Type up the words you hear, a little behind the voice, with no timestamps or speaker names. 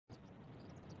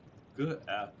Good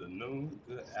afternoon.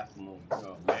 You're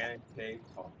a man cave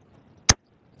talk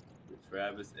with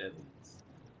Travis Evans.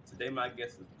 Today my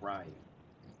guest is Brian.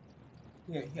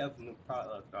 He has a new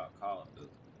product called the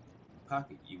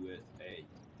Pocket USA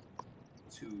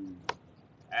to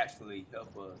actually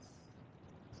help us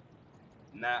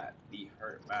not be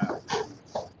hurt by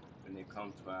police when they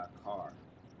come to our car.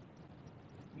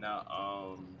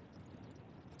 Now,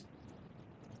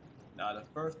 now the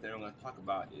first thing we're going to talk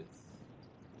about is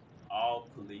all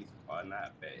police are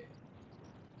not bad.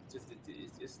 It's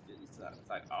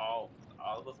like all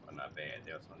of us are not bad.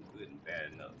 There's some good and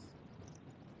bad in us.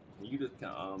 Can you just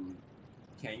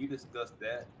can you discuss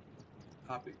that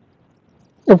topic,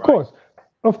 Of Brian? course,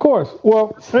 of course.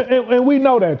 Well, and we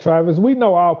know that, Travis. We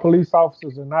know all police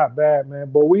officers are not bad, man.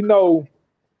 But we know,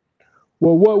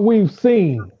 well, what we've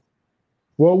seen,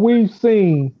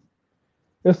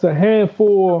 it's a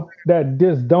handful that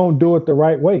just don't do it the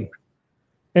right way,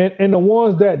 and the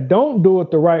ones that don't do it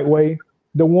the right way,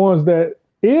 the ones that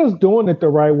is doing it the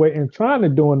right way and trying to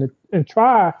doing it and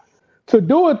try to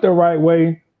do it the right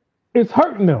way, it's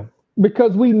hurting them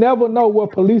because we never know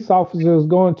what police officer is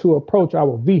going to approach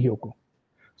our vehicle.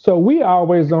 So we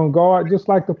always on guard, just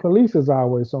like the police is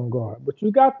always on guard. But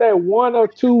you got that one or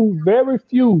two, very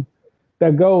few,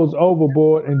 that goes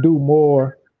overboard and do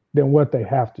more than what they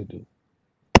have to do.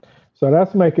 So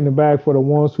that's making it bad for the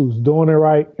ones who's doing it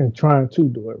right and trying to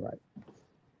do it right.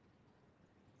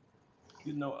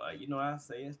 I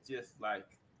say it's just like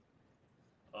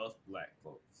us black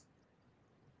folks.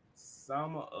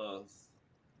 Some of us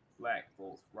black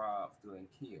folks rob, steal, and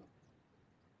kill.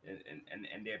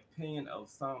 And the opinion of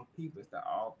some people is that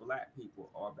all black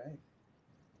people are bad.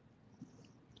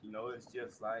 It's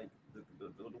just like the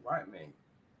white man.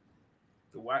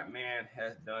 The white man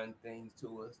has done things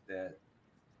to us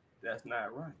that's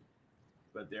not right,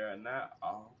 but they are not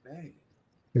all bad.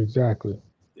 Exactly.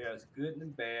 There's good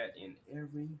and bad in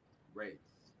every race.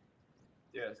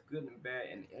 There's good and bad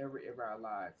in every our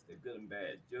lives. There's good and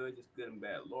bad judges, good and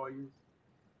bad lawyers.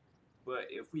 But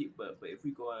if we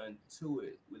go into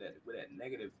it with that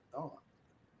negative thought,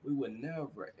 we will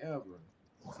never ever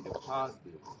see the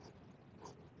positives.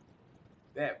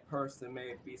 That person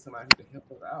may be somebody who can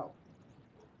help us out.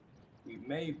 We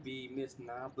may be missing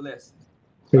our blessing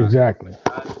by Exactly.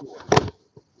 closing our door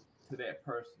to that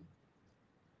person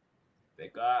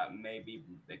that God may be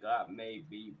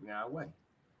bring our way.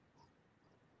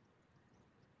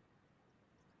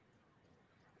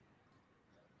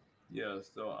 Yeah,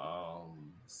 so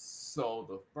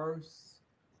the first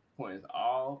point is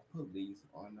all police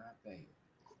are not bad.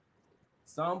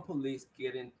 Some police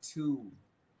get into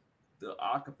the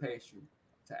occupation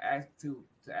to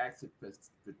actually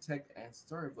protect and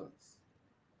serve us.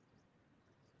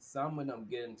 Some of them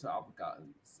get into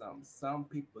some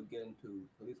people get into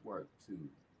police work to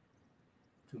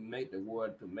make the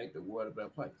world a better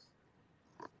place.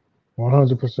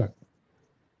 100%.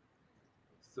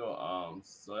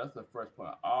 So that's the first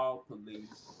point. All police.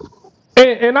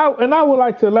 And I would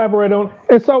like to elaborate on.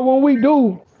 And so when we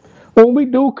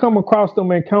do come across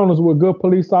them encounters with good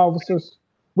police officers,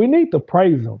 we need to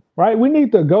praise them, right? We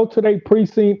need to go to their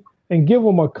precinct and give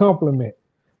them a compliment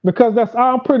because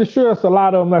I'm pretty sure it's a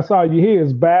lot of them. That's all you hear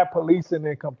is bad policing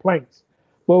and complaints.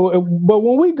 But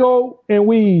when we go and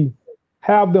we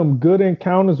have them good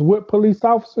encounters with police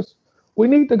officers, we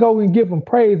need to go and give them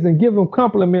praise and give them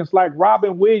compliments like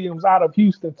Robin Williams out of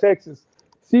Houston, Texas.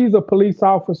 She's a police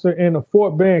officer in the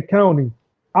Fort Bend County.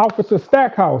 Officer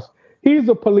Stackhouse, he's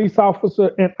a police officer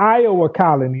in Iowa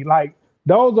Colony. Like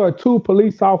those are two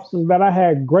police officers that I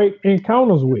had great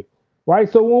encounters with,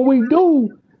 right? So when we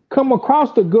do come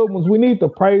across the good ones, we need to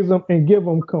praise them and give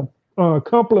them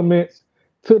compliments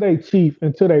to their chief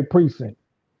and to their precinct.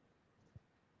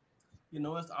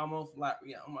 It's almost like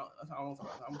it's almost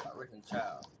like raising a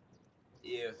child.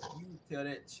 If you tell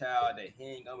that child that he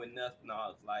ain't gonna be nothing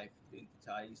all his life, then the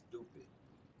child he's stupid.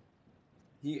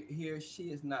 He or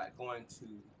she is not going to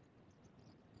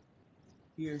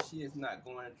he or she is not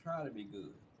going to try to be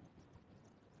good.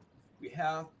 We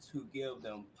have to give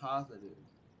them positive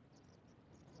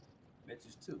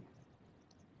messages too.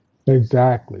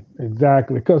 Exactly,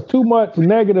 exactly. Because too much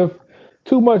negative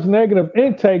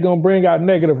intake gonna bring out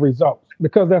negative results.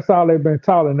 Because that's all they've been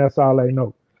taught and that's all they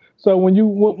know. So when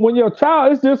your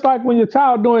child, it's just like when your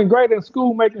child doing great in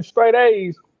school, making straight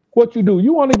A's. What you do?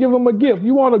 You want to give them a gift.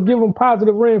 You want to give them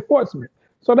positive reinforcement.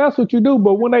 So that's what you do.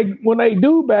 But when they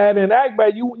do bad and act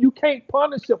bad, you can't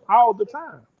punish them all the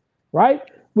time, right?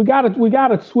 We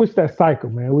gotta switch that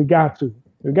cycle, man. We gotta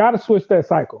switch that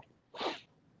cycle.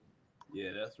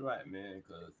 Yeah, that's right, man.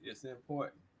 Because it's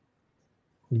important.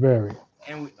 Very.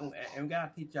 And we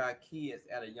gotta teach our kids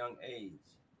at a young age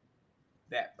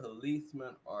that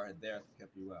policemen are there to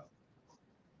help you out.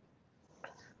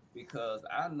 Because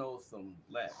I know some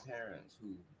black parents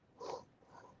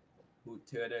who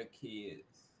tell their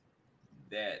kids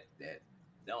that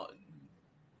don't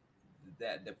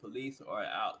that the police are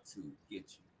out to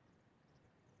get you.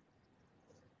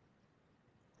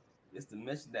 It's the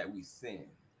message that we send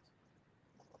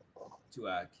to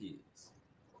our kids.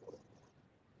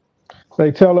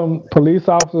 They tell them police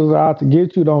officers are out to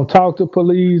get you. Don't talk to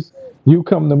police. You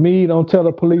come to me. Don't tell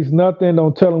the police nothing.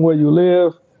 Don't tell them where you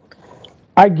live.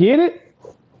 I get it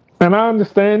and I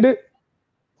understand it,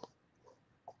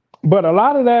 but a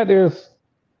lot of that is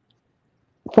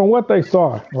from what they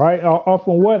saw, right? Or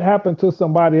from what happened to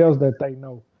somebody else that they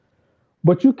know.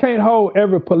 But you can't hold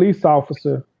every police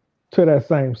officer to that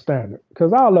same standard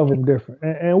because all of them different.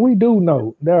 And we do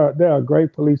know there are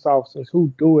great police officers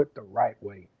who do it the right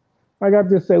way. Like I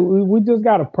just said, we just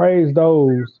got to praise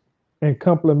those and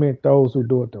compliment those who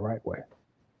do it the right way.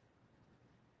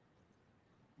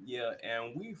 Yeah,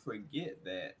 and we forget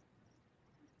that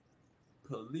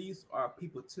police are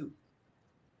people too.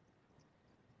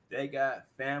 They got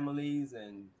families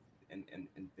and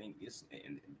think it's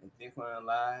and think for their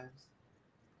lives.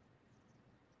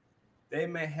 They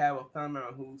may have a family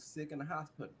member who's sick in the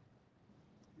hospital.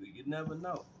 You never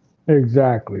know.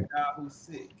 Exactly. Child who's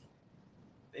sick.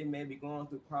 They may be going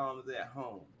through problems at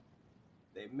home.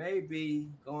 They may be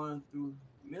going through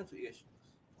mental issues.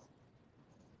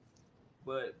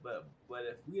 But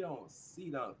if we don't see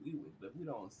them, if we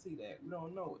don't see that, we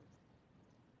don't know it.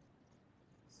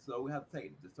 So we have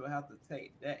to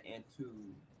take that into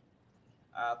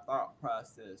our thought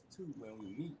process too when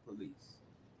we meet police.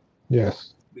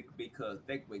 Yes. Because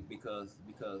they could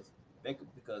because they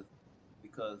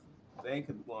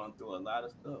could be going through a lot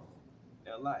of stuff in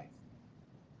their life.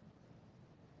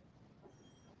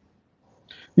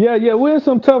 Yeah, yeah. We're in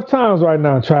some tough times right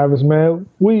now, Travis, man.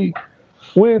 We're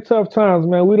in tough times,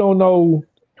 man. We don't know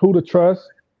who to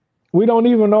trust. We don't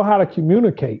even know how to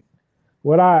communicate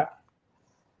without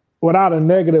without a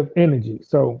negative energy.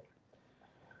 So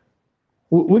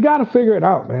we got to figure it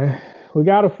out, man. We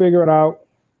got to figure it out,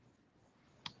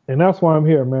 and that's why I'm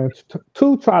here, man,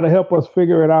 to try to help us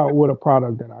figure it out with a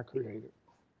product that I created.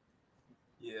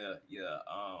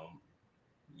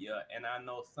 Yeah, and I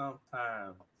know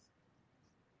sometimes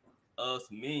us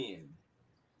men,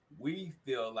 we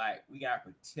feel like we gotta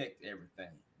protect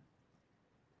everything.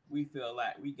 We feel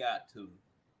like we got to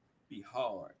be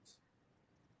hard.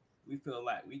 We feel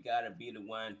like we gotta be the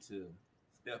one to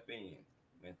step in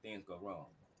when things go wrong.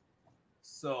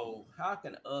 So how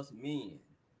can us men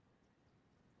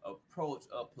approach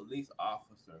a police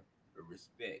officer with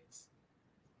respect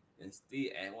and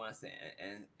still and want to say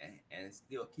and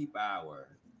still keep our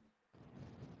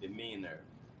demeanor,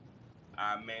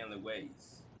 our manly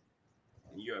ways,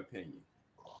 in your opinion?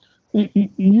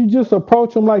 You just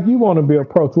approach them like you want to be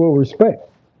approached with respect,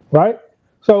 right?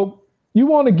 So you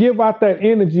want to give out that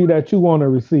energy that you want to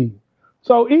receive.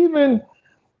 So even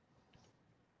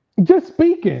just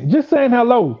speaking, just saying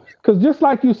hello. Because just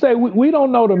like you say, we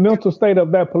don't know the mental state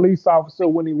of that police officer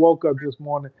when he woke up this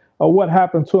morning or what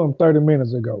happened to him 30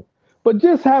 minutes ago. But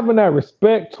just having that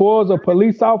respect towards a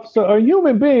police officer, a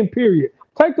human being, period.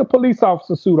 Take the police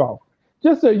officer suit off.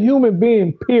 Just a human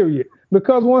being, period.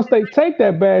 Because once they take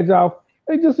that badge off,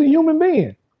 they're just a human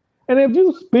being. And if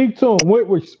you speak to them with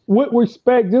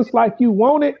respect, just like you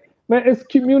want it, man, it's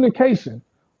communication.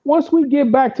 Once we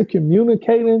get back to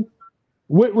communicating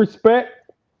with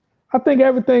respect, I think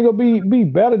everything will be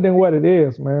better than what it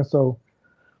is, man. So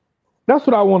that's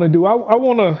what I want to do. I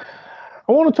want to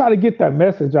try to get that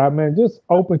message out, man. Just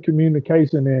open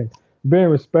communication and being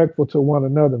respectful to one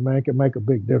another, man, can make a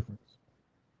big difference.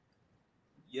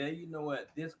 Yeah, you know what?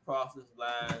 This crosses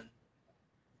line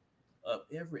of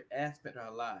every aspect of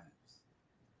our lives.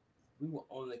 We will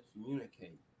only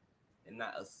communicate and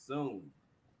not assume.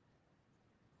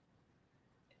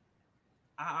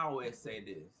 I always say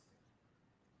this: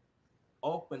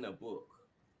 open a book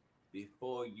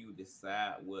before you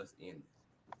decide what's in it,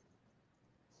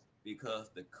 because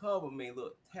the cover may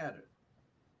look tattered,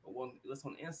 but when it's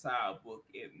on the inside of a book,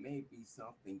 it may be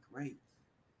something great.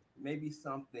 It may be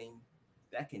something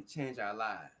that can change our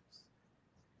lives.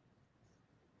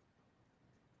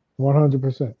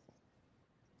 100%.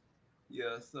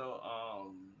 Yeah, so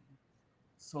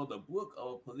the book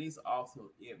of a police officer,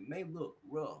 it may look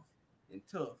rough and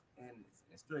tough and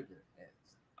strict as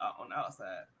on the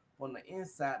outside. But on the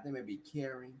inside, they may be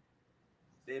caring,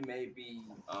 they may be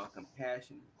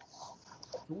compassionate.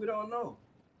 So we don't know.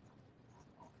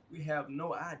 We have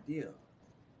no idea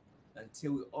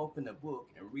until we open the book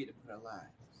and read it for our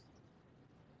lives.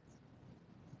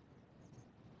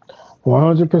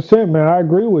 100%, man. I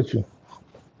agree with you.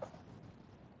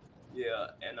 Yeah,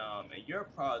 and your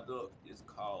product is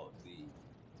called the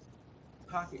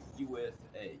Pocket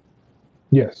USA.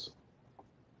 Yes.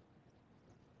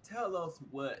 Tell us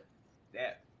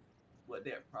that what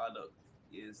that product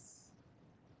is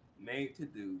made to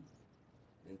do,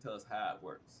 and tell us how it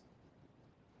works.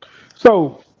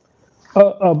 So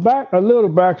a little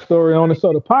backstory on it.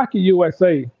 So the Pocket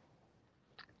USA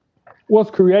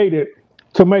was created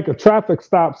to make a traffic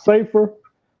stop safer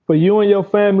for you and your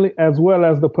family as well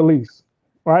as the police.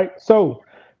 Right? So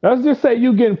let's just say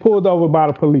you getting pulled over by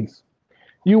the police.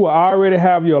 You will already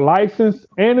have your license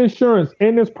and insurance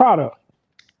in this product.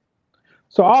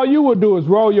 So all you would do is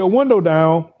roll your window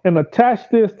down and attach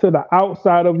this to the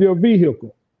outside of your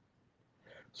vehicle.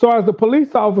 So as the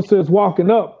police officer is walking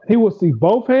up, he will see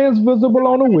both hands visible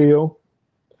on the wheel,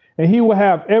 and he will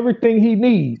have everything he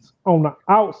needs on the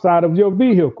outside of your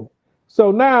vehicle.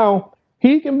 So now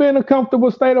he can be in a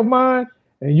comfortable state of mind,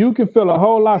 and you can feel a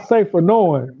whole lot safer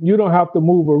knowing you don't have to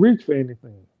move or reach for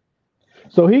anything.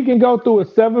 So he can go through a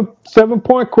seven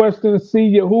point question and see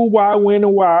your who, why, when,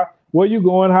 and why, where you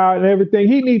going, how, and everything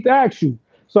he needs to ask you.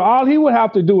 So all he would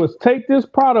have to do is take this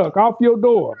product off your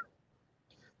door,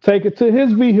 take it to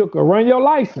his vehicle, run your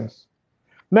license.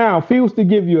 Now, if he was to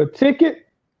give you a ticket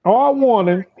or a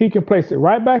warning, he can place it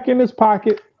right back in his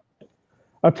pocket,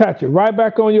 attach it right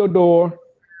back on your door.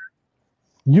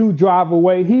 You drive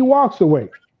away, he walks away.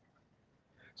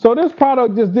 So this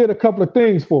product just did a couple of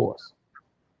things for us.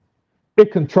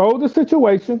 It controlled the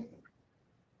situation,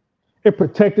 it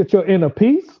protected your inner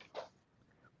peace,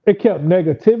 it kept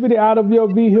negativity out of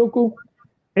your vehicle,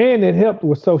 and it helped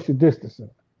with social distancing.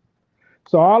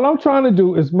 So all I'm trying to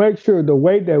do is make sure the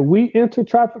way that we enter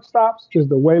traffic stops is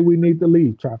the way we need to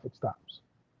leave traffic stops.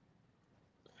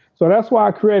 So that's why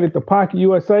I created the Pocket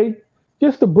USA,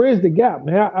 just to bridge the gap,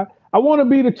 man. I want to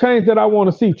be the change that I want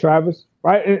to see, Travis.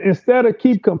 Right? Instead of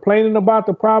keep complaining about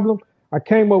the problem, I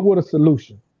came up with a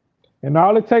solution, and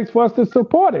all it takes for us to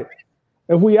support it.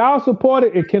 If we all support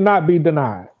it, it cannot be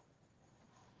denied.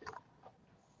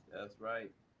 That's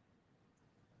right.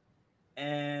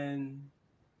 And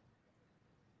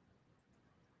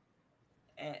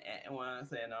and when I'm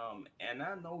saying and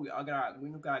I know we got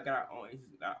our own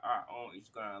issues, got our own issues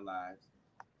going on in our lives,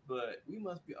 but we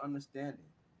must be understanding,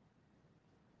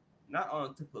 not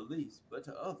only to police but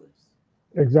to others,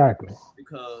 Exactly.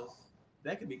 because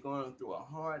they could be going through a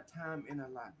hard time in their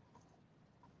life,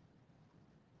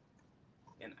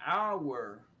 and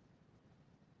our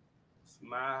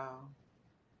smile,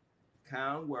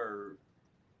 kind word,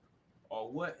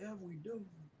 or whatever we do,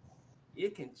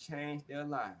 it can change their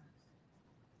lives.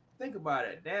 Think about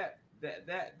it.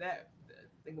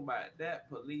 Think about it. That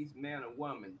police man or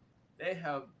woman, they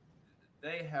have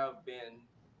they have been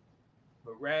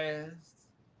harassed.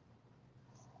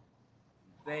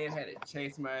 They have had to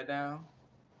chase somebody down,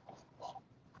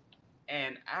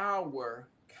 and our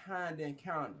kind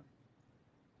encounter,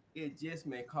 it just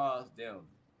may cause them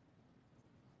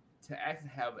to actually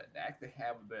have a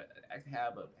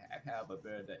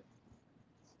better day.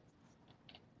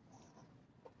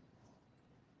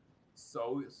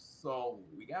 So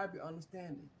we gotta be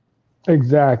understanding.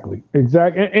 Exactly.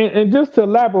 Exactly. And just to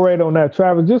elaborate on that,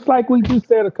 Travis, just like we just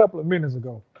said a couple of minutes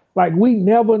ago, like we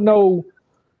never know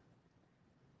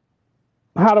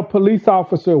how the police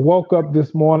officer woke up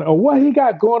this morning or what he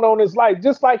got going on in his life,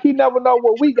 just like he never know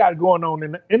what we got going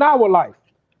on in our life.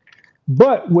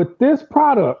 But with this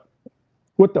product,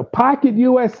 with the Pocket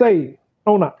USA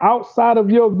on the outside of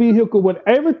your vehicle, with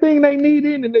everything they need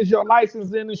in it is your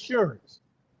license and insurance,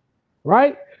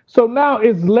 right? So now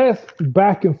it's less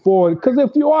back and forth. Because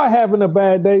if you are having a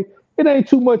bad day, it ain't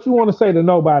too much you want to say to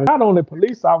nobody. Not only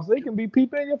police officers, it can be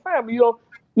people in your family. You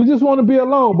just want to be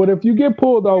alone. But if you get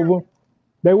pulled over,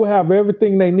 they will have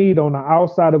everything they need on the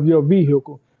outside of your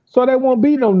vehicle. So there won't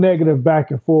be no negative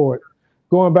back and forth,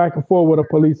 going back and forth with a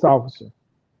police officer.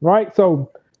 Right?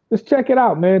 So just check it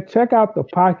out, man. Check out the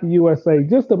Pocket USA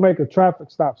just to make a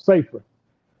traffic stop safer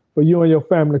for you and your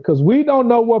family. Because we don't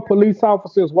know what police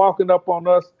officers walking up on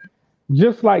us,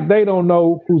 just like they don't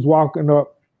know who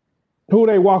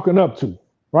they walking up to.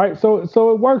 Right? So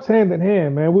it works hand in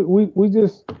hand, man.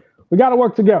 We gotta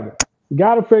work together. We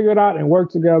gotta figure it out and work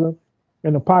together.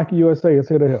 And the Pocket USA is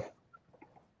here to help.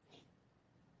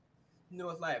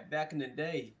 It's like back in the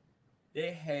day,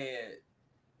 they had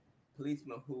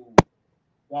policemen who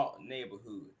walked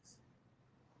neighborhoods.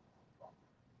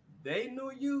 They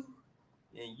knew you,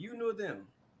 and you knew them.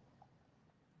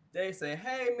 They say,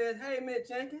 "Hey, Miss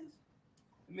Jenkins,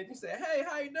 I mean, you say, "Hey,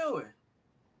 how you doing?"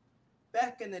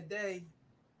 Back in the day,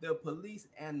 the police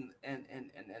and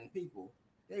people,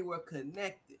 they were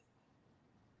connected.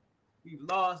 We've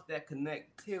lost that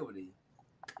connectivity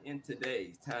in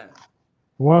today's time.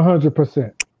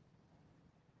 100%. Es-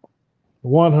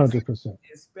 100%.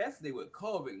 Especially with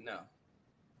COVID now.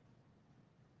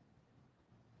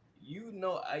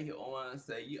 I want to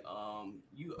say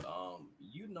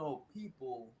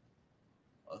people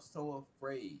are so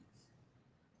afraid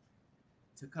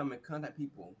to come in contact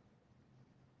people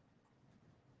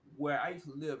where I used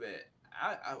to live at.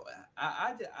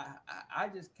 I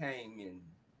just came in.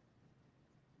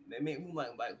 They made me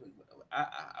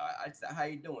I said, "How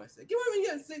you doing?" I said, "Get over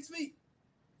here, 6 feet."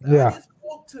 I Yeah. just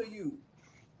spoke to you.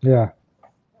 Yeah.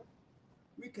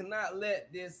 We cannot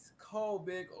let this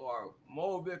COVID or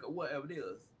Movic or whatever it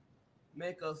is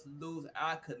make us lose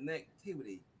our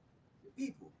connectivity with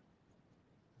people.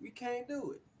 We can't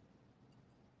do it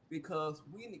because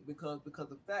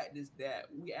the fact is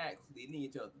that we actually need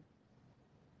each other.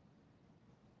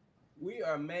 We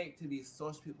are made to be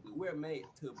social people. We're made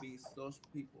to be social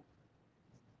people.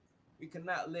 We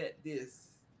cannot let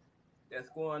this that's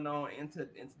going on in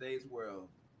today's world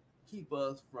keep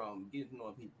us from getting to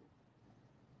know people.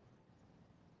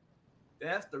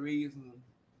 That's the reason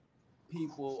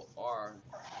people are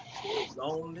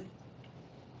lonely.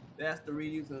 That's the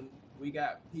reason we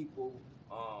got people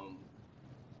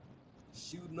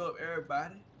shooting up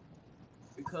everybody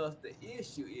because the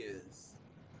issue is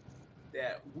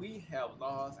that we have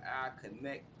lost our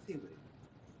connectivity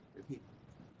with people.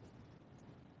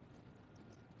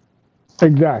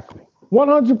 Exactly.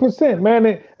 100%,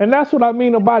 man. And that's what I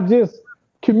mean about just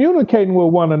communicating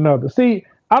with one another. See,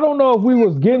 I don't know if we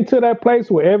was getting to that place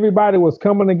where everybody was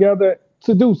coming together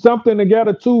to do something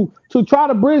together to try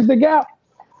to bridge the gap.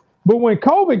 But when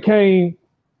COVID came,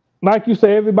 like you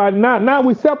say, everybody now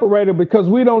we separated because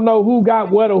we don't know who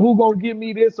got what or who gonna give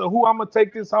me this or who I'm gonna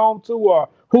take this home to or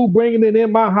who bringing it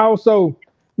in my house. So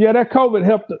yeah, that COVID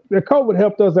helped. That COVID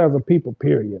helped us as a people.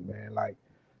 Period, man. Like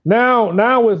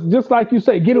now it's just like you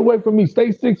say, get away from me,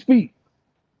 stay 6 feet.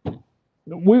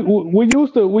 We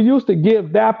used to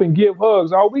give dap and give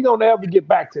hugs. Are we gonna ever get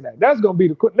back to that? That's gonna be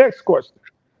the next question.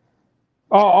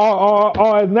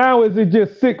 Or now is it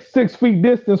just 6 feet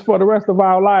distance for the rest of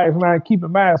our lives, man? Keep a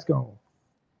mask on.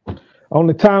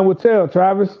 Only time will tell,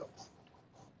 Travis.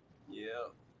 Yeah.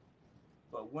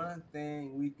 But one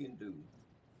thing we can do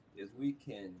is we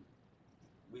can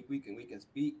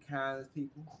speak kindness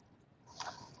people.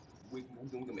 We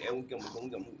can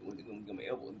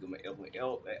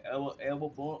elbow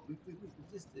bump. We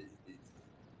just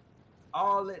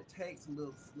all it takes a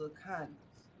little kindness.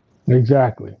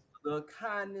 Exactly. A little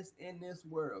kindness in this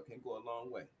world can go a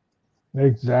long way.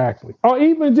 Exactly. Or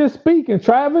even just speaking,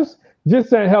 Travis, just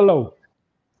saying hello.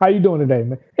 How you doing today,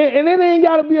 man? And it ain't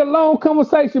gotta be a long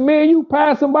conversation, man. You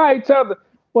passing by each other.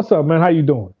 What's up, man? How you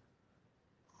doing?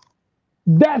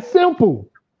 That simple.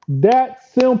 That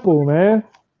simple, man.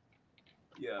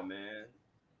 Yeah, man.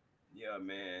 Yeah,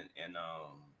 man.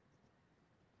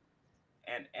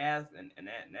 And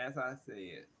as I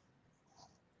said,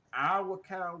 our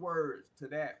kind words to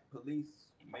that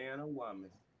police man or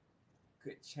woman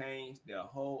could change their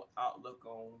whole outlook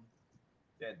on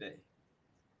that day.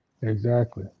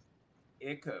 Exactly.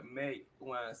 It could make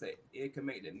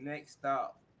the next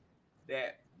stop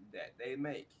that they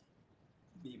make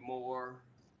be more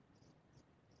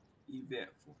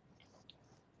eventful.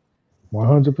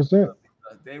 100%.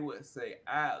 They would say,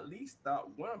 I at least stopped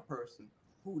one person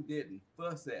who didn't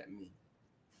fuss at me,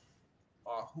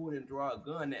 or who didn't draw a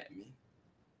gun at me,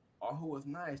 or who was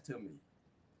nice to me.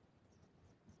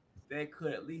 They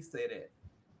could at least say that.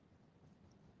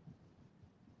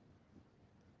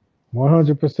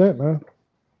 100%, man.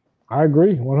 I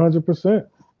agree. 100%.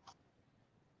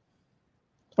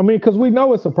 I mean, because we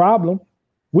know it's a problem.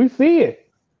 We see it.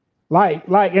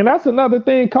 And that's another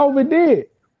thing COVID did.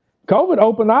 COVID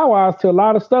opened our eyes to a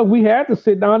lot of stuff. We had to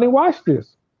sit down and watch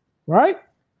this, right?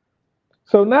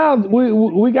 So now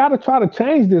we got to try to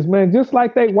change this, man. Just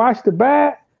like they watched the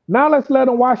bad, now let's let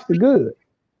them watch the good,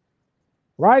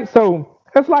 right? So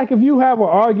it's like if you have an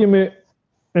argument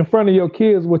in front of your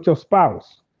kids with your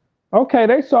spouse. Okay,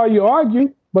 they saw you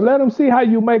argue, but let them see how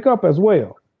you make up as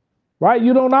well, right?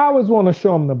 You don't always want to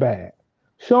show them the bad.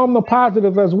 Show them the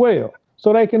positive as well,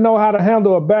 so they can know how to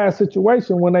handle a bad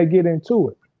situation when they get into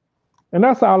it. And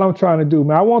that's all I'm trying to do,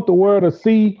 man. I want the world to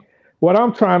see what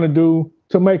I'm trying to do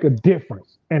to make a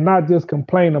difference and not just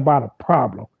complain about a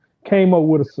problem. Came up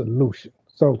with a solution.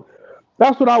 So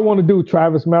that's what I want to do,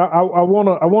 Travis, man. I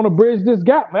want to bridge this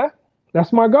gap, man.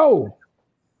 That's my goal.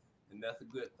 And that's a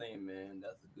good thing, man.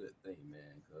 That's a good thing,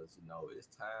 man. it's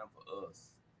time for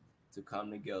us to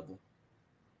come together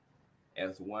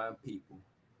as one people,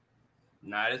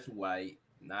 not as white,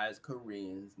 not as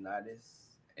Koreans, not as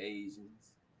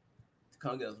Asians, to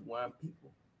come together as one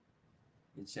people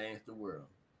and change the world.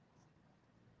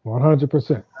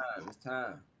 100%. It's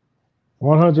time.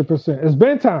 100%. It's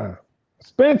been time.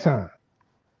 It's been time.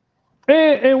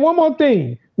 And one more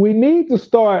thing, we need to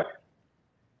start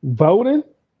voting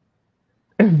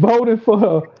and voting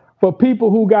for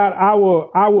people who got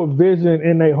our vision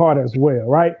in their heart as well,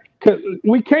 right? Because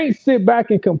we can't sit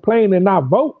back and complain and not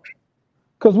vote,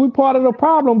 because we part of the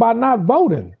problem by not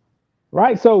voting,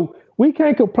 right? So we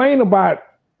can't complain about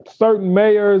certain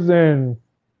mayors and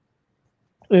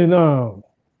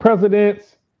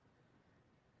presidents,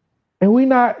 and we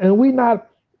not.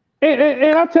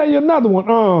 And I'll tell you another one.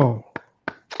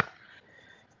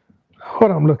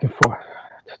 What I'm looking for.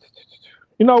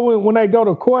 When they go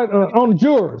to court on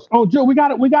jurors, we got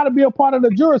to be a part of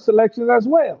the juror selections as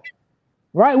well,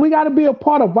 right? We got to be a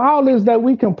part of all this that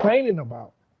we complaining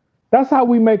about. That's how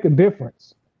we make a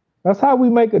difference. That's how we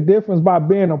make a difference, by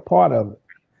being a part of it.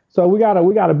 So we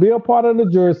gotta be a part of the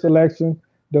jury selection,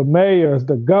 the mayors,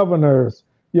 the governors,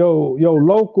 your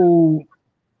local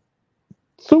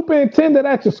superintendent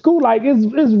at your school. Like, it's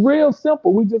real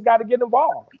simple. We just got to get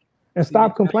involved and City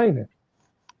stop complaining.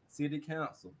 city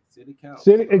council.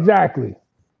 City, exactly,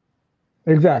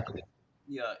 Yeah, exactly.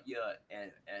 yeah,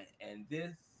 and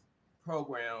this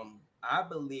program, I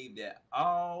believe that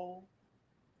all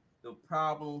the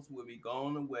problems will be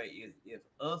gone away if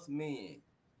us men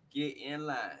get in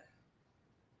line.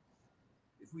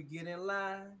 If we get in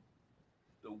line,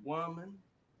 the woman,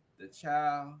 the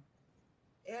child,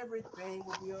 everything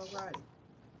will be all right.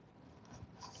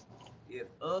 If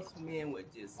us men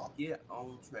would just get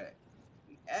on track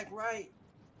and act right,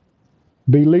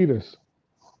 Be leaders.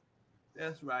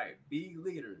 that's right. Be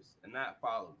leaders and not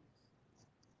followers.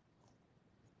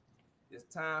 It's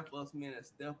time for us men to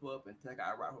step up and take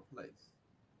our rightful place.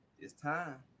 It's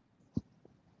time.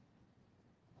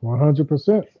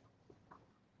 100%.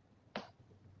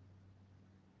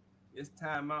 It's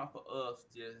time out for us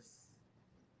just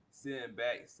sitting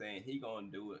back saying he gonna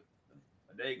do it,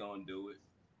 or they gonna do it.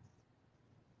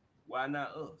 Why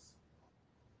not us?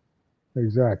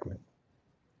 Exactly.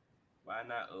 Why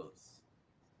not us?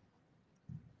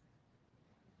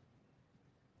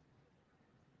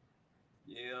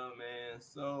 Yeah, man.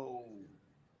 So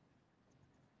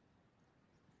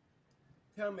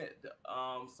tell me,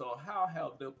 so how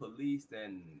have the police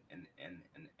and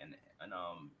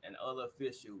other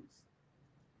officials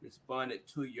responded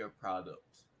to your product?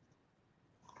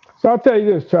 So I'll tell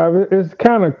you this, Travis. It's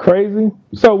kind of crazy.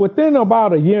 So within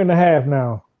about a year and a half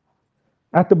now,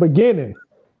 at the beginning,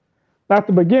 I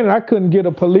couldn't get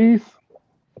a police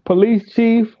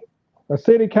chief, a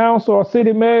city council, or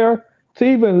city mayor to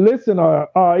even listen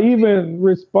or even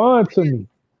respond to me.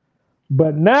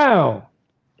 But now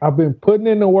I've been putting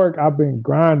in the work. I've been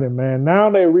grinding, man. Now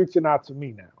they're reaching out to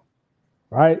me now,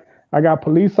 right? I got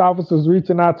police officers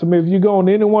reaching out to me. If you go on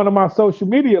any one of my social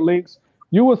media links,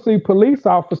 you will see police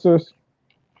officers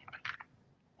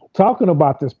talking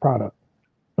about this product,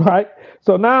 right?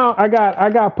 So now I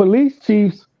got police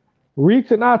chiefs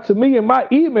reaching out to me in my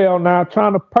email now,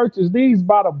 trying to purchase these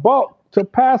by the bulk to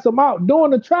pass them out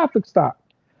during the traffic stop.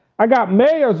 I got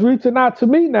mayors reaching out to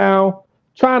me now,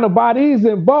 trying to buy these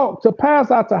in bulk to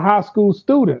pass out to high school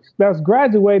students that's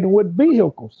graduating with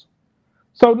vehicles.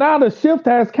 So now the shift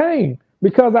has came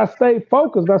because I stayed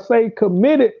focused. I stayed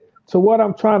committed to what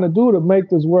I'm trying to do to make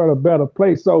this world a better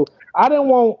place. So I didn't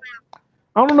want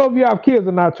I don't know if you have kids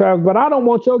or not, Travis, but I don't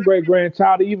want your great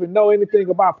grandchild to even know anything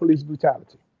about police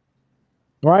brutality,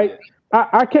 right? Yeah,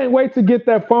 I can't wait to get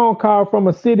that phone call from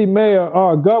a city mayor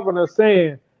or a governor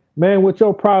saying, man, with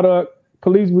your product,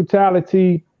 police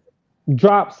brutality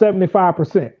dropped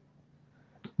 75%.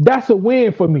 That's a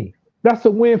win for me. That's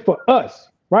a win for us,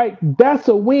 right? That's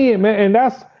a win, man. And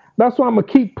that's why I'm gonna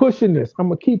keep pushing this. I'm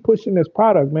gonna keep pushing this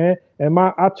product, man. And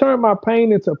I turn my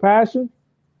pain into passion.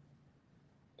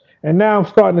 And now I'm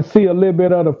starting to see a little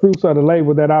bit of the fruits of the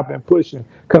labor that I've been pushing.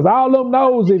 Cause all them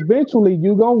knows eventually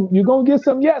you gonna get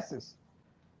some yeses.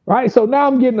 Right? So now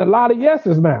I'm getting a lot of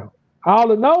yeses now. All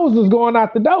the no's is going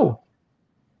out the door.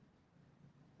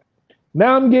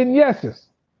 Now I'm getting yeses.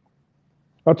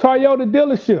 A Toyota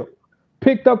dealership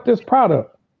picked up this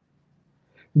product.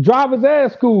 Driver's ed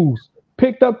schools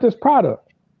picked up this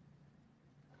product.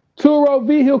 Turo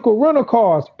vehicle rental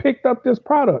cars picked up this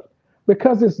product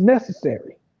because it's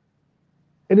necessary.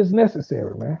 It is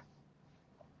necessary, man.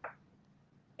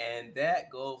 and that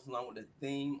goes along with the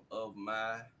theme of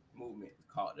my movement. It's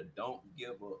called the Don't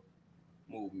Give Up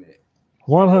movement.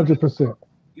 You didn't give 100%. up.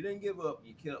 You didn't give up.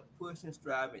 You kept pushing,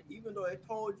 striving. Even though they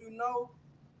told you no,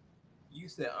 you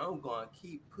said, I'm going to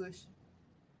keep pushing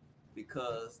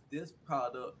because this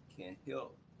product can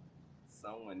help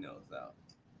someone else out.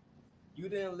 You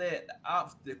didn't let the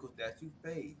obstacles that you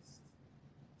faced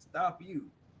stop you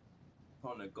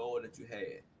from the goal that you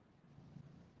had.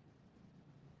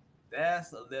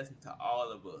 That's a lesson to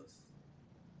all of us.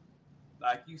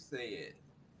 Like you said,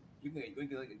 you can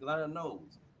get a lot of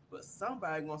no's, but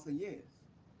somebody gonna say yes.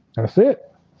 That's it.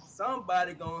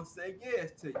 Somebody gonna say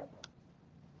yes to you.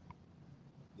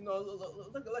 You know,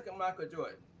 look at Michael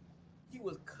Jordan. He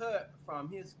was cut from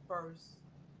his first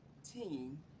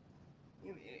team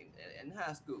in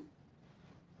high school,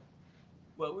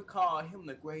 but we call him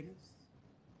the greatest.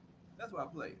 That's why I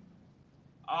played.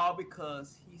 All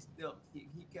because he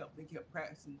kept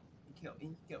practicing, he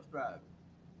kept striving.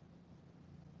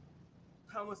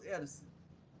 Thomas Edison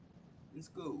in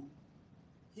school,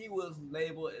 he was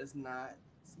labeled as not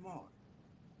smart,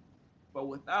 but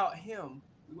without him,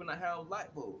 we would not have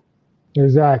light bulb.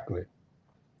 Exactly.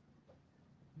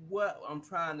 What I'm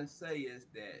trying to say is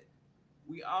that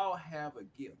we all have a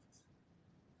gift,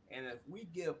 and if we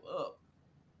give up,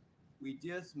 we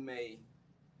just may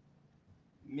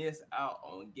miss out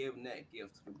on giving that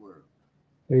gift to the world.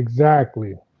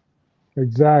 Exactly.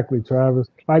 Exactly, Travis.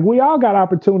 Like we all got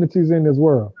opportunities in this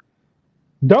world.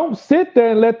 Don't sit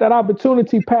there and let that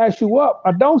opportunity pass you up.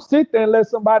 Or don't sit there and let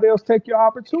somebody else take your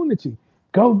opportunity.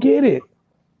 Go get it.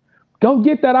 Go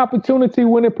get that opportunity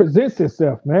when it presents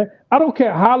itself, man. I don't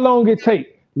care how long it takes.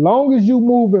 Long as you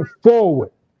moving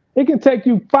forward. It can take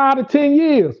you 5 to 10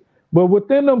 years. But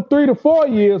within them 3 to 4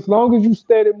 years, long as you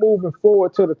steady moving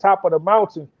forward to the top of the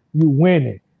mountain, you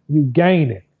winning. You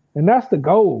gaining. And that's the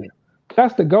goal.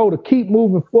 That's the goal to keep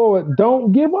moving forward.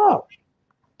 Don't give up.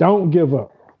 Don't give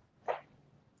up.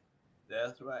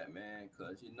 That's right, man.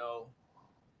 Cause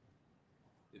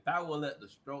if I would let the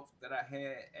strokes that I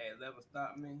had at 11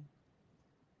 stop me,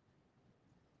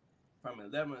 from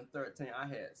 11 to 13, I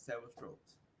had 7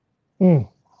 strokes. Mm,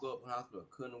 Go up in the hospital,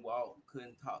 couldn't walk,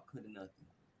 couldn't talk, couldn't nothing.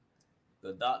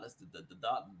 The doctor said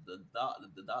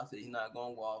he's not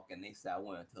gonna walk, and they said I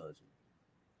want to touch him.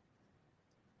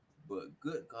 But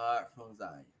good God from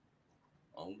Zion,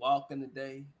 on walking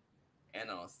today and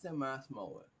on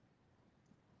semi-small,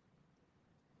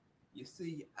 you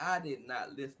see, I did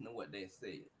not listen to what they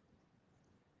said.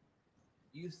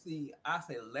 You see, I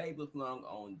say labels belong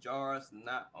on jars,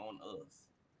 not on us.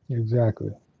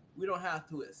 exactly. We don't have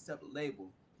to accept a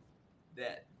label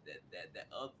that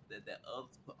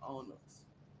others put on us.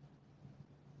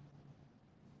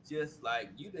 Just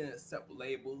like you didn't accept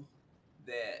labels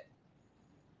that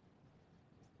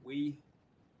we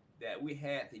we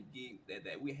had to give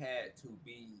that we had to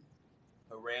be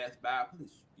harassed by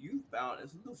police. You found a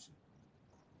solution.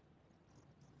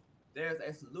 There's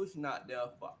a solution out there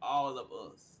for all of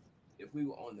us if we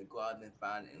were on the go out and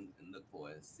find it and look for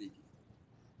it and seek it.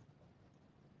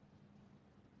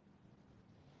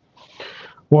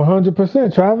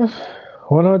 100%, Travis.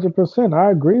 100%.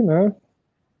 I agree, man.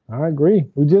 I agree.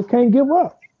 We just can't give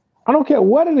up. I don't care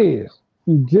what it is.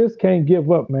 You just can't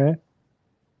give up, man.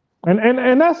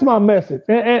 And that's my message.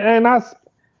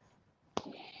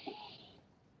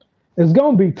 It's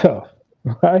gonna be tough,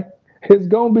 right? It's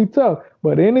gonna be tough.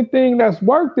 But anything that's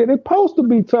worth it, it's supposed to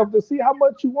be tough to see how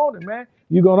much you want it, man.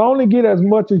 You're gonna only get as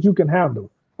much as you can handle.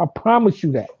 I promise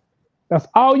you that. That's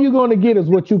all you're gonna get is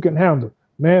what you can handle.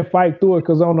 Man, fight through it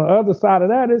because on the other side of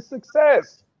that is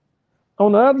success.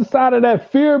 On the other side of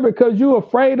that fear because you're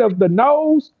afraid of the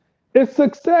nose, it's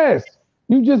success.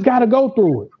 You just gotta go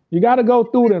through it. You gotta go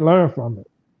through it and learn from it.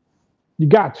 You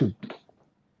got to.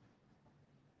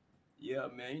 Yeah,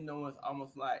 man. It's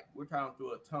almost like we're traveling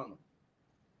through a tunnel,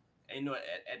 and there's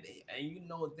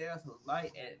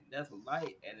a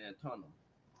light and in a tunnel.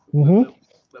 But Hmm.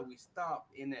 but we stop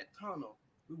in that tunnel,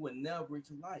 we will never reach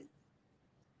a light.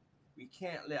 We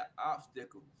can't let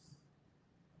obstacles,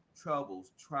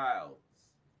 troubles, trials,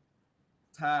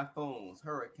 typhoons,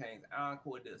 hurricanes,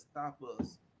 encore that stop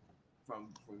us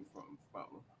from from from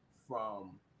from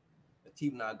from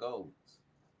achieving our goals.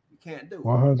 We can't do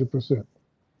it. 100%.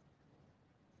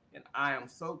 And I am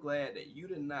so glad that you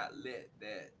did not let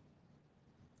that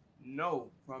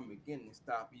no from the beginning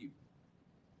stop you.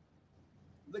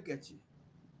 Look at you.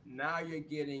 Now you're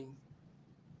getting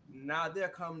now they're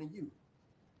coming to you.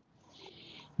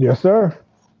 Yes, sir.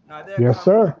 Now they're Yes, coming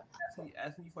sir.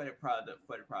 asking you for the product,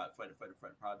 for the product.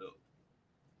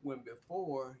 When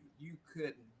before you,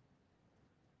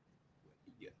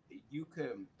 you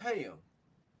couldn't pay them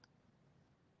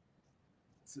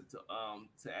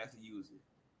to actually use it.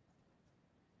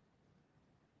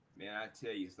 Man, I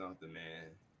tell you something, man.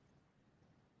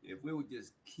 If we would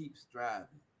just keep striving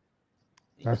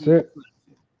and That's keep it.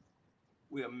 pushing,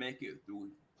 we'll make it through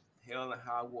hell and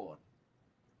high water.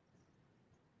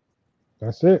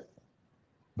 That's it.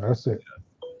 That's it.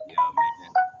 Yeah,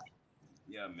 man.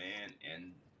 Yeah, man.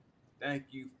 And thank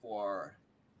you for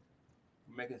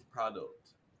making this product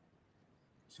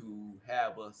to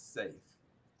have us safe.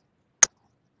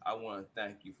 I want to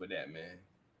thank you for that, man.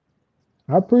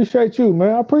 I appreciate you,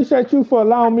 man. I appreciate you for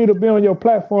allowing me to be on your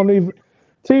platform to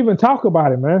even talk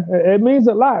about it, man. It means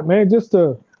a lot, man. Just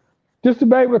to be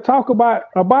able to talk about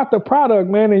the product,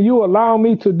 man, and you allow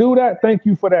me to do that. Thank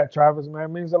you for that, Travis, man.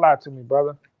 It means a lot to me,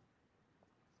 brother.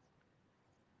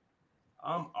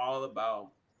 I'm all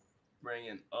about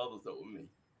bringing others up with me.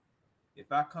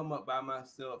 If I come up by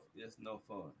myself, it's no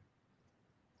fun.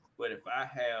 But if I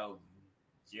have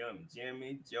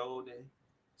Jimmy, Jody,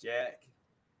 Jack,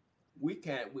 we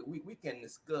can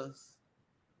discuss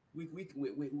we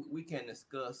can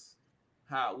discuss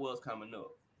how it was coming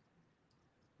up.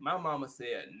 My mama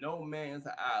said, "No man's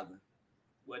an island."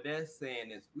 What that's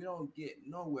saying is we don't get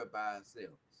nowhere by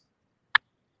ourselves.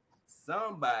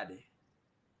 Somebody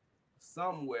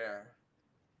somewhere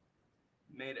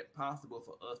made it possible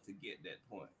for us to get that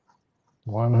point.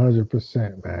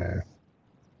 100%, man.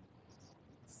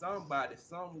 Somebody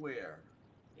somewhere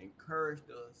encouraged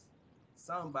us.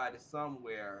 Somebody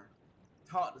somewhere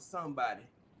talked to somebody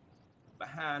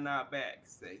behind our back.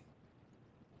 Say,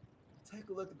 take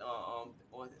a look at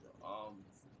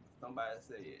somebody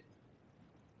said.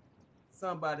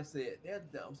 Somebody said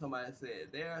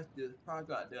there's this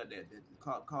product out there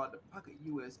called the Pocket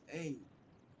USA,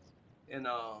 and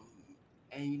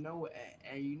and you know what,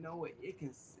 it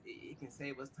can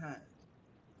save us time.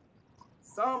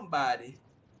 Somebody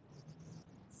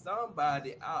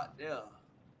somebody out there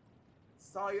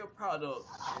saw your product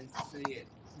and said,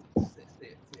 "This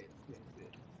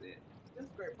is a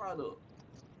great product.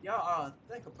 Y'all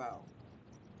think about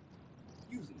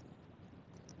using it."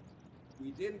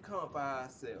 We didn't come by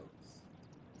ourselves.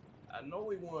 I know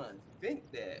we want to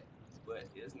think that, but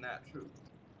it's not true.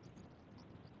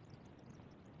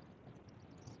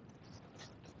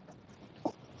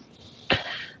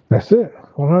 That's it.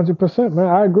 100%, man.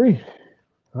 I agree.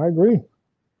 I agree.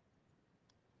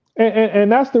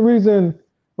 And that's the reason,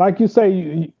 like you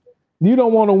say, you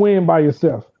don't want to win by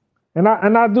yourself. And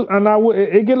I do, and I would.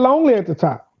 It get lonely at the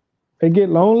top. It get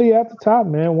lonely at the top,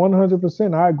 man.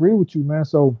 100%. I agree with you, man.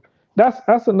 So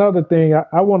that's another thing.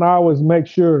 I want to always make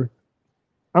sure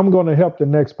I'm going to help the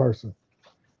next person.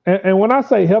 And when I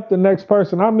say help the next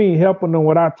person, I mean helping them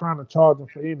without trying to charge them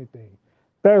for anything.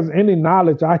 If there's any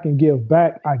knowledge I can give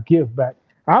back, I give back.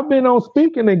 I've been on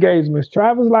speaking engagements,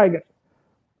 Travis. Like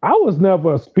I was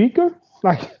never a speaker.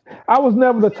 Like I was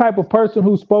never the type of person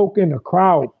who spoke in the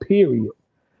crowd. Period.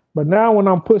 But now when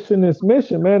I'm pushing this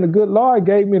mission, man, the good Lord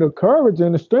gave me the courage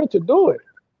and the strength to do it.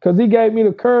 Because he gave me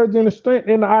the courage and the strength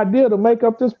and the idea to make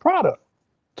up this product,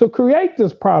 to create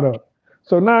this product.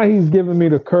 So now he's giving me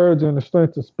the courage and the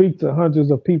strength to speak to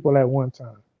hundreds of people at one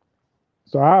time.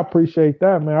 So I appreciate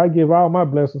that, man. I give all my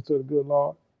blessings to the good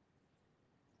Lord.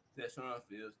 That sure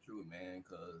feels true, man,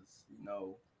 because,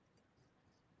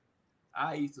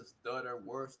 I used to stutter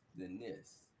worse than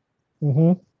this.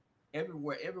 Hmm.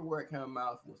 Everywhere it came out of my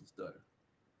mouth was a stutter.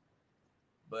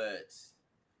 But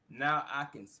now I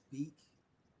can speak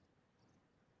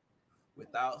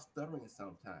without stuttering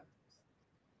sometimes.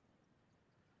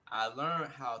 I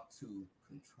learned how to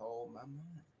control my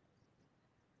mind.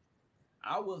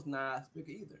 I was not a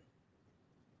speaker either.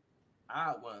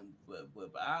 I won, but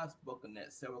I've spoken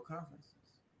at several conferences,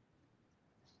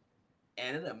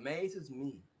 and it amazes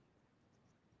me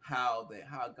how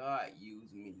God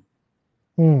used me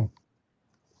Mm.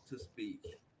 to speak.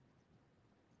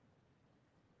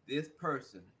 This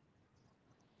person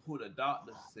who the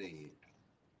doctor said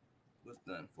was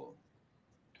done for,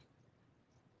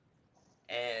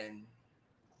 and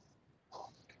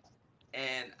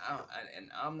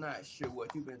I'm not sure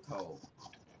what you've been told,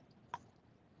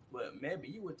 but maybe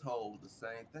you were told the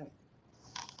same thing.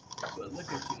 But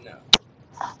look at you now.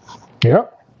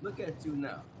 Yep. Look at you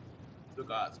now. Through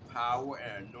God's power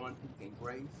and anointing and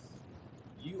grace,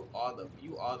 you are the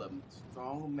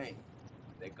strong man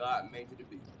that God made you to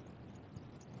be.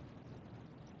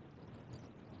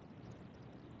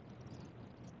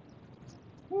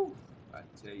 Whew, I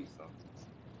tell you something.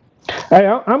 Hey,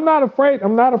 I'm not afraid.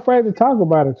 I'm not afraid to talk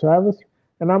about it, Travis.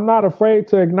 And I'm not afraid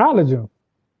to acknowledge him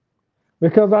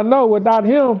because I know without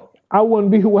him, I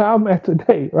wouldn't be where I'm at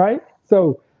today, right?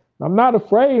 So I'm not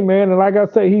afraid, man. And like I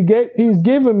say, he's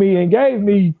given me and gave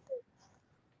me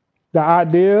the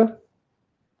idea,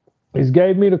 It's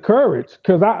gave me the courage.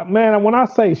 Cause man, when I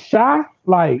say shy,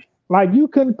 like you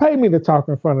couldn't pay me to talk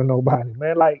in front of nobody,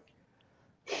 man. Like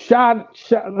shy,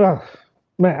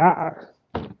 man,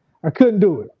 I couldn't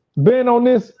do it. Being on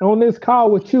this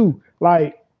call with you,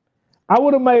 like I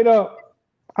would have made up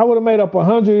I would have made up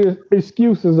 100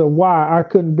 excuses of why I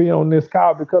couldn't be on this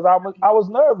call because I was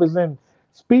nervous and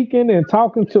speaking and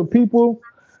talking to people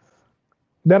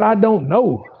that I don't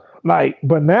know. Like,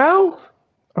 but now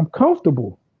I'm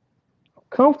comfortable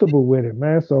with it,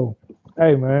 man. So,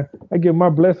 hey, man, I give my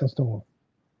blessings to him.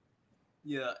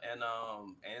 Yeah, and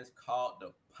it's called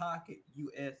the Pocket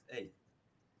USA.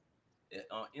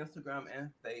 On Instagram and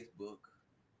Facebook.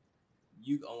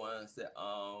 You go on and say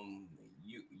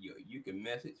you can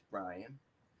message Brian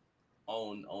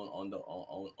on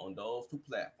those two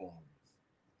platforms.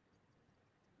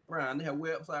 Brian, they have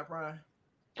website, Brian.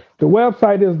 The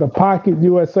website is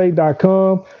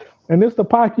thepocketusa.com. And it's the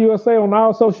Pocket USA on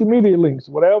all social media links.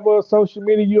 Whatever social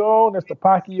media you own, it's the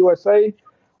Pocket USA.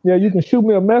 Yeah, you Yeah. can shoot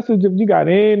me a message if you got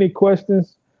any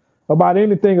questions about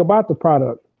anything about the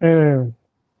product. And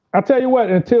I tell you what,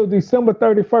 until December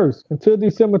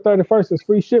 31st, it's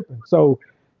free shipping. So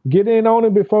get in on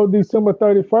it before December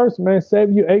 31st, man.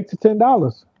 Save you $8 to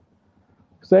 $10.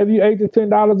 Save you $8 to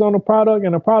 $10 on the product,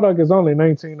 and the product is only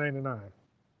 $19.99.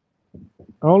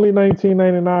 Only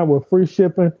 $19.99 with free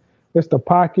shipping. It's the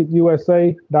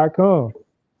pocketusa.com.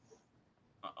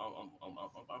 I'm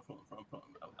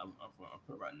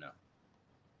put right now.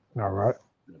 All right.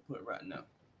 I'm gonna put right now.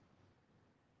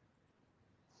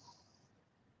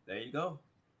 There you go.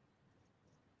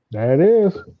 There it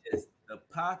is. It's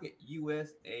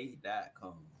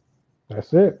thepocketusa.com.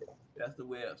 That's it. That's the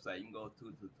website you can go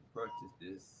to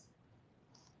purchase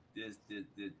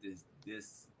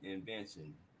this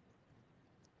invention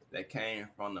that came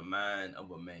from the mind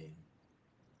of a man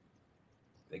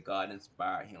that God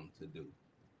inspired him to do.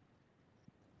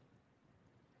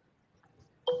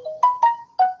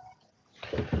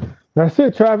 That's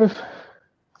it, Travis.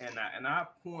 And our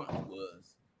point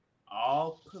was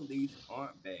all police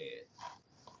aren't bad.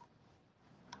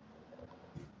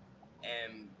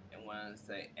 And when I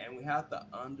say and we have to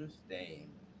understand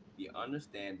the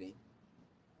understanding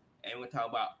and we talk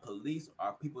about police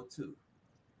are people too.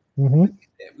 We Hmm. forget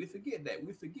that. We forget that.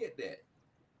 We forget that.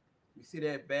 We see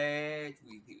that badge,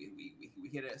 we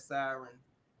hear that siren,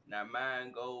 and our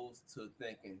mind goes to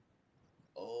thinking,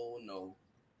 oh no,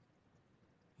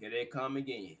 here they come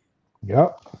again.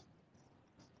 Yep.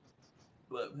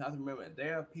 But we have to remember they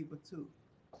are people too.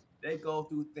 They go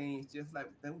through things just like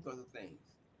we go through things.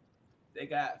 They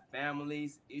got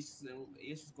families, issues, and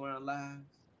issues going on in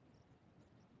lives.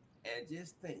 And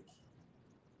just think,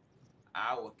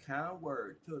 our kind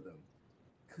word to them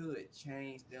could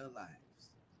change their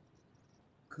lives,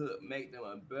 could make them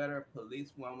a better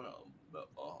policewoman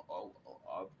or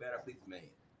a better policeman.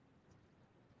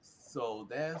 So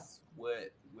that's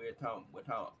what we're talking. We're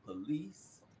talking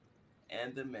police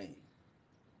and the man.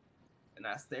 And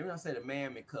I say the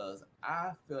man because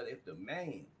I feel if the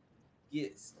man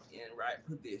gets in right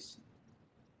position,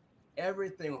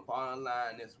 everything will fall in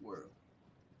line in this world.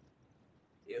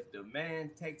 If the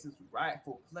man takes his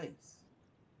rightful place,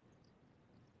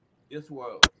 this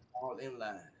world fall in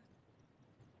line.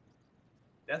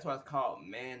 That's why it's called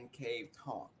man cave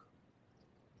talk,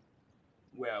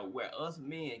 where us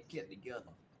men get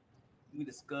together, we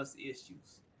discuss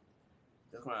issues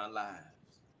that's going on in our lives.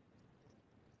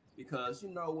 Because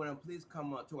when the police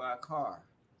come up to our car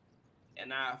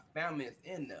and our family is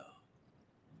in there,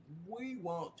 we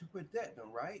want to protect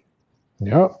them, right?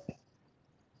 Yep.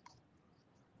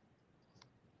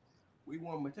 We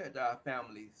want to protect our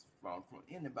families from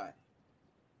anybody,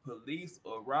 police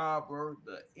or robber,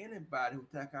 anybody who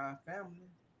attack our family.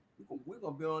 We're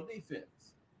gonna be on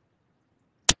defense.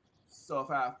 So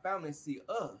if our family see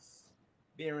us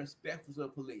being respectful to the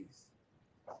police,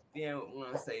 then when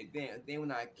I say then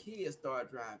when our kids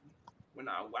start driving, when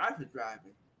our wife is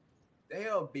driving,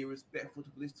 they'll be respectful to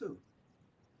police too.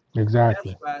 That's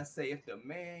Exactly. why I say if the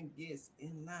man gets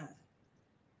in line,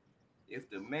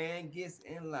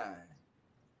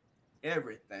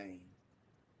 everything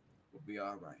will be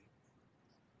all right.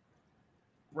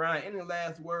 Brian, any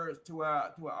last words to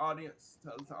our audience,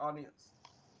 to our audience?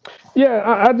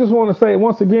 Yeah, I just want to say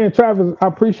once again, Travis, I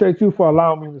appreciate you for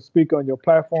allowing me to speak on your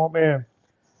platform. And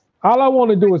all I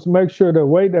want to do is make sure the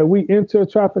way that we enter a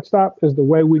traffic stop is the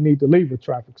way we need to leave a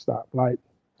traffic stop. Like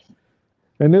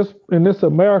in this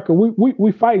America,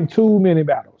 we fighting too many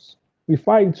battles. We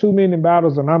fighting too many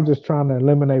battles, and I'm just trying to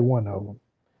eliminate one of them.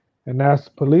 And that's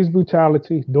police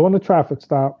brutality during the traffic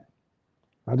stop.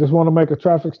 I just want to make a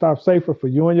traffic stop safer for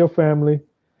you and your family.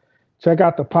 Check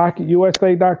out the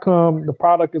PocketUSA.com. The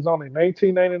product is only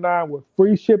 $19.99 with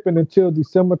free shipping until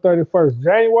December 31st.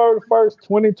 January 1st,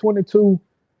 2022,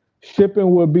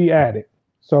 shipping will be added.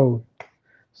 So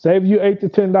save you $8 to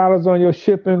 $10 on your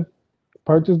shipping.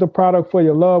 Purchase the product for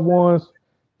your loved ones,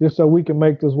 just so we can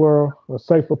make this world a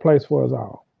safer place for us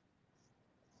all.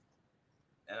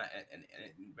 And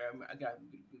very much, I got to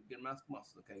get my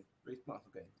sponsors, okay? Three sponsors,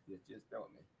 okay? Just bear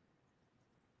with me.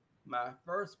 My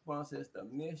first sponsor is the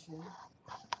mission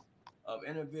of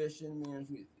Innovation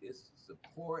Ministry is to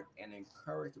support and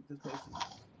encourage the participation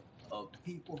of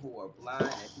people who are blind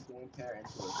and visually impaired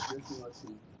into a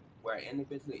spirituality where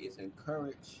individually is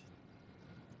encouraged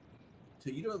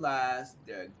to utilize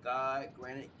their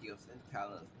God-granted gifts and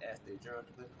talents as they journey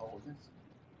to wholeness.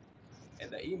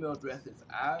 And the email address is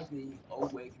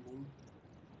ivawakening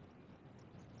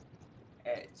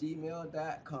at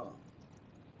gmail.com.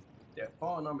 Their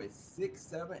phone number is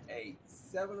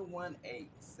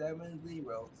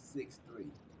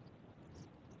 678-718-7063.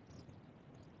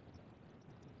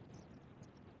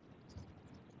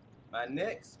 My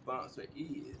next sponsor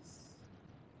is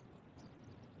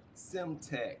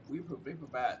SimTech. We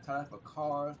provide tires for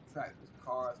cars, tractors,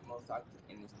 cars, motorcycles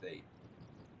in the state.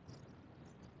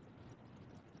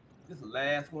 This is the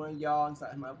last one, y'all,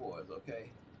 inside my voice,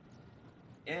 okay?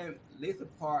 And Lisa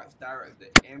Parks, director,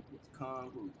 Con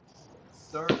Group.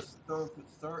 Search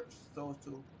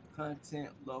social content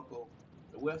local.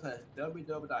 The website is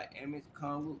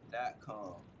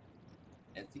www.imagecongroup.com.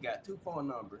 And she got two phone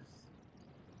numbers.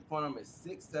 The phone number is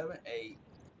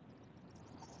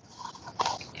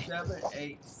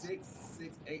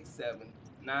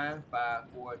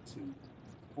 678-786-687-9542.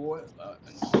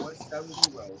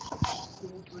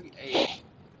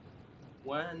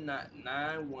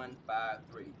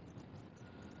 478-238-19153.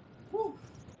 Whew.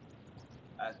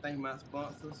 I thank my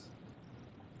sponsors.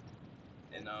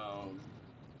 And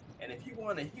and if you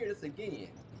want to hear this again,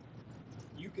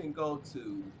 you can go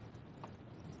to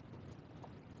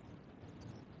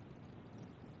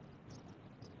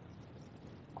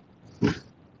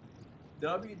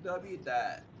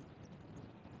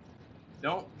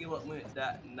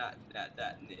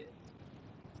www.don'tgiveupwith.net.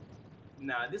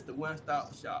 Now, this is the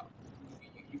one-stop shop.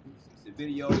 You can see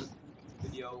video. You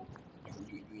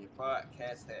can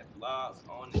podcast, have blogs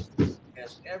on it. It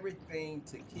has everything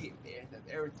to keep. It has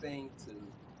everything to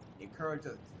encourage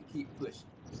us to keep pushing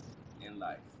in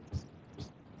life.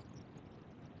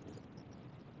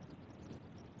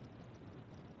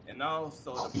 And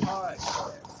also the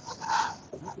podcast.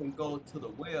 You can go to the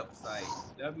website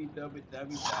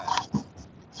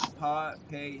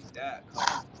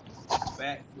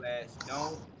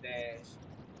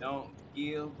www.podpage.com/don't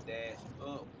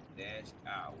give-up-hour.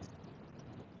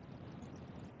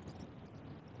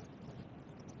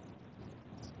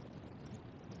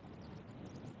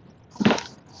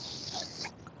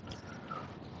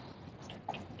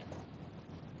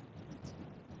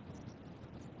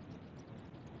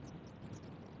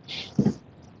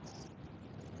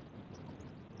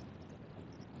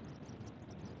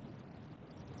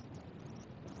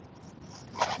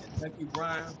 And thank you,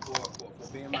 Brian, for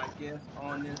being my guest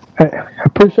on this. Hey, I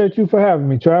appreciate you for having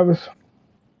me, Travis.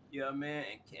 Yeah, man,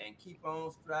 and keep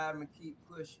on striving, keep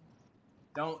pushing.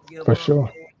 Don't give For up, sure.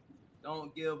 man.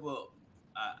 Don't give up.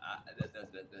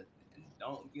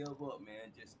 Don't give up,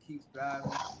 man. Just keep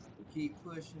striving and keep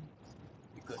pushing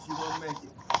because you're gonna make it.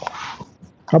 I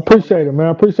You're gonna appreciate make it, it. man.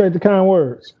 I appreciate the kind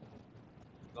words.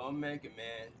 Gonna make it,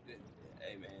 man.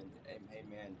 Hey, man. Hey,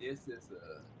 man. This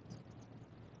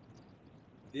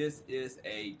is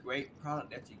a great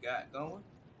product that you got going.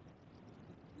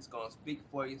 It's gonna speak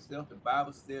for yourself. The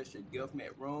Bible says your gift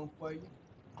make room for you.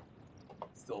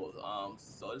 So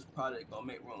this product gonna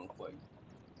make room for you.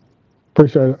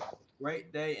 Appreciate it.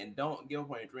 Great day, and don't give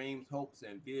up on your dreams, hopes,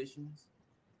 and visions.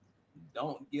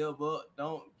 Don't give up.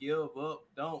 Don't give up.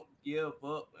 Don't give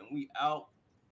up. And we out.